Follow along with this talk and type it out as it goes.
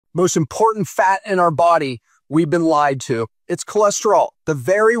most important fat in our body, we've been lied to. It's cholesterol, the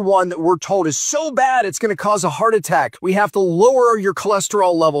very one that we're told is so bad it's going to cause a heart attack. We have to lower your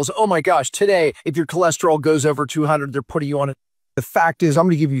cholesterol levels. Oh my gosh, today, if your cholesterol goes over 200, they're putting you on it. The fact is, I'm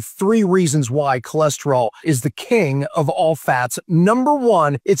going to give you 3 reasons why cholesterol is the king of all fats. Number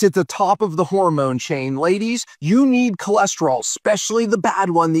 1, it's at the top of the hormone chain. Ladies, you need cholesterol, especially the bad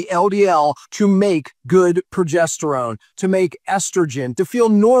one, the LDL, to make good progesterone, to make estrogen, to feel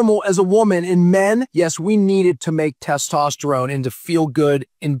normal as a woman. And men, yes, we need it to make testosterone and to feel good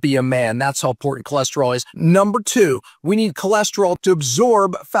and be a man. That's how important cholesterol is. Number 2, we need cholesterol to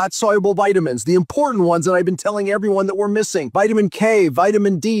absorb fat-soluble vitamins, the important ones that I've been telling everyone that we're missing. Vitamin K,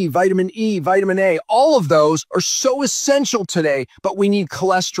 vitamin D, vitamin E, vitamin A, all of those are so essential today, but we need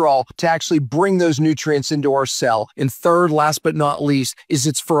cholesterol to actually bring those nutrients into our cell. And third, last but not least, is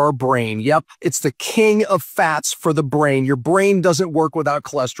it's for our brain. Yep, it's the king of fats for the brain. Your brain doesn't work without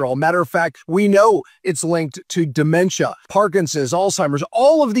cholesterol. Matter of fact, we know it's linked to dementia, Parkinson's, Alzheimer's,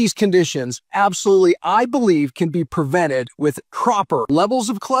 all of these conditions, absolutely, I believe, can be prevented with proper levels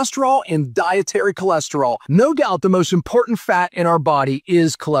of cholesterol and dietary cholesterol. No doubt the most important fat in our body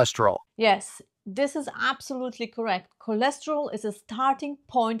is cholesterol. Yes, this is absolutely correct. Cholesterol is a starting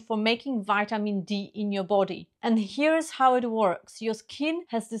point for making vitamin D in your body. And here's how it works. Your skin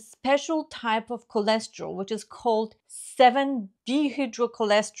has this special type of cholesterol, which is called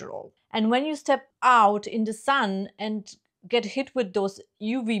 7-dehydrocholesterol. And when you step out in the sun and get hit with those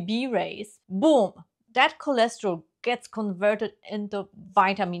UVB rays, boom, that cholesterol gets converted into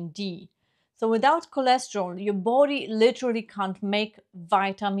vitamin D. So without cholesterol, your body literally can't make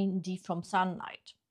vitamin D from sunlight.